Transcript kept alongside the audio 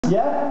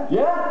Yeah?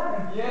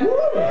 Yeah? Yeah.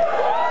 Woo!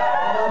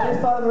 And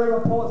this side of the room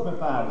are Portsmouth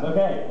fans,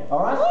 okay?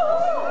 Alright?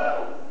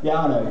 Yeah,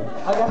 I know.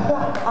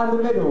 And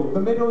the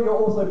middle you're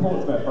also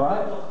Portsmouth,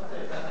 alright?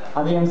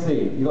 And the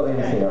MC, you got the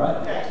MC, alright?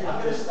 Okay,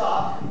 I'm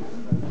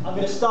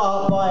going to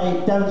start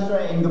by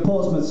demonstrating the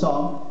Portsmouth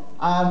song.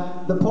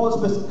 The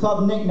Portsmouth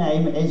club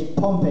nickname is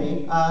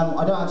Pompey.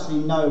 I don't actually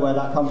know where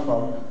that comes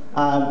from,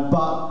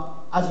 but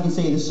as you can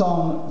see, the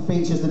song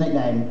features the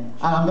nickname,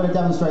 and I'm going to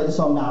demonstrate the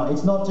song now.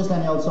 It's not just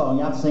any old song,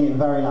 you have to sing it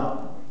very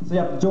loud. So you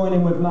have to join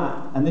in with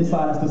Matt, and this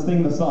side has to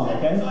sing the song,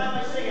 okay? So when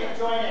I sing it,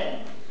 join in.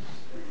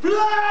 Play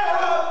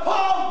up,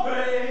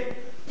 Pompey!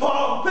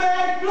 Pompey,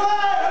 play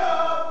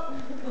up!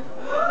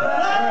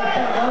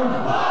 Play up,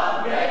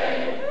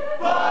 Pompey!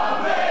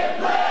 Pompey,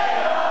 play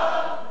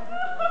up!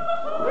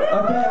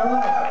 Okay,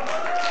 alright.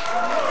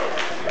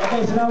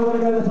 Okay, so now we're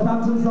going to go to the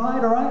Southampton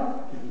side, alright?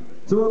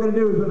 So what we're going to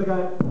do is we're going to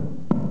go...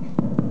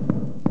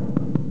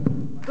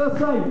 The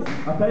Saints,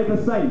 okay, the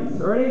Saints.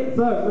 Ready?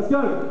 So, let's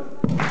go.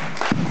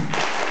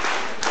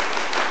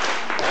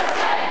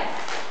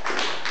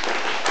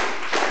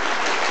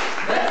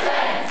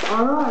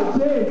 Alright,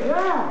 cheers,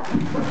 yeah!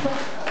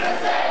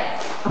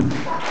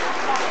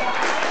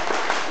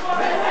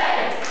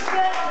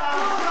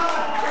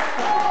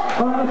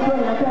 Alright, that's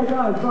great, okay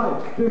guys, right.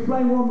 To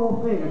explain one more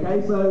thing, okay,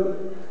 so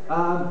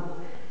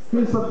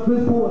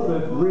because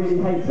Portsmouth really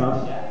hates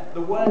us,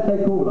 the words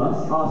they call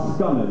us are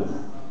scummers.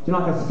 Do you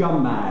know, like a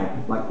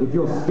scumbag? Like, if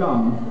you're scum,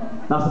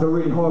 that's like a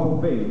really horrible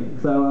thing.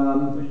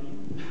 So,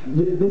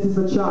 this is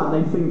the chant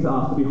they sing to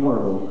us to be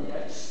horrible.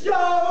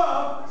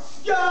 Scummer!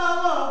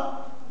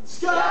 Scummer!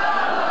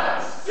 Scummer!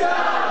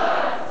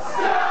 Scummer!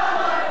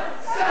 Scummer!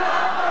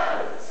 Scummer!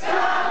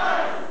 Scummer!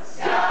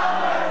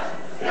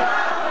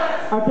 Scummer!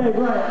 Okay,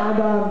 great, and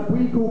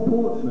we call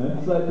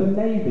Portsmouth, so the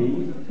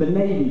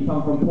Navy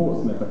come from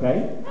Portsmouth,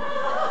 okay?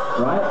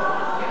 Right?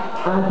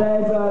 And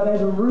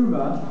there's a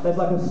rumour, there's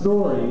like a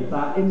story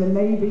that in the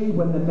Navy,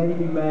 when the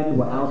Navy men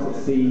were out at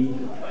sea,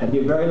 they'd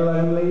get very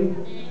lonely,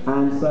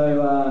 and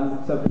so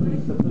to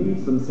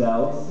please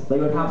themselves, they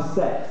would have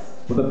sex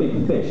with a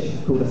big fish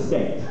called a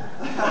skate.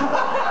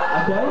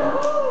 Okay?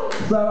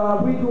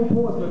 So we call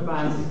Portsmouth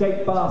fans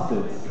skate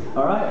bastards,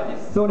 alright?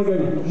 So I want to go,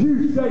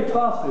 you skate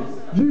bastards,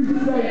 you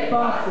skate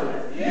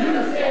bastards,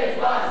 You skate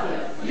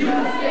bastards! You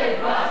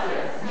skate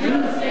bastards! You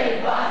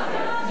skate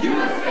bastards! You skate bastards! You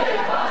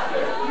skate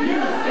bastards! You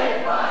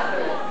skate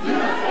bastards!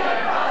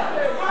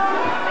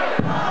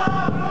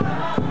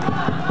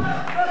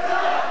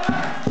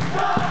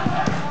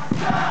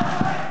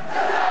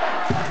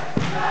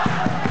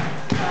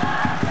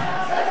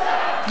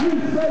 you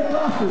skate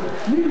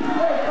bastards, you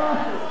skate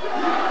bastards.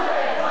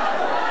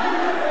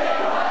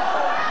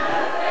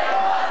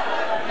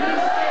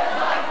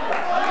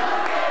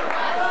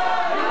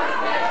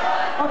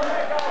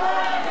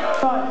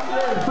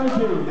 Right, thank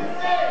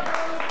you.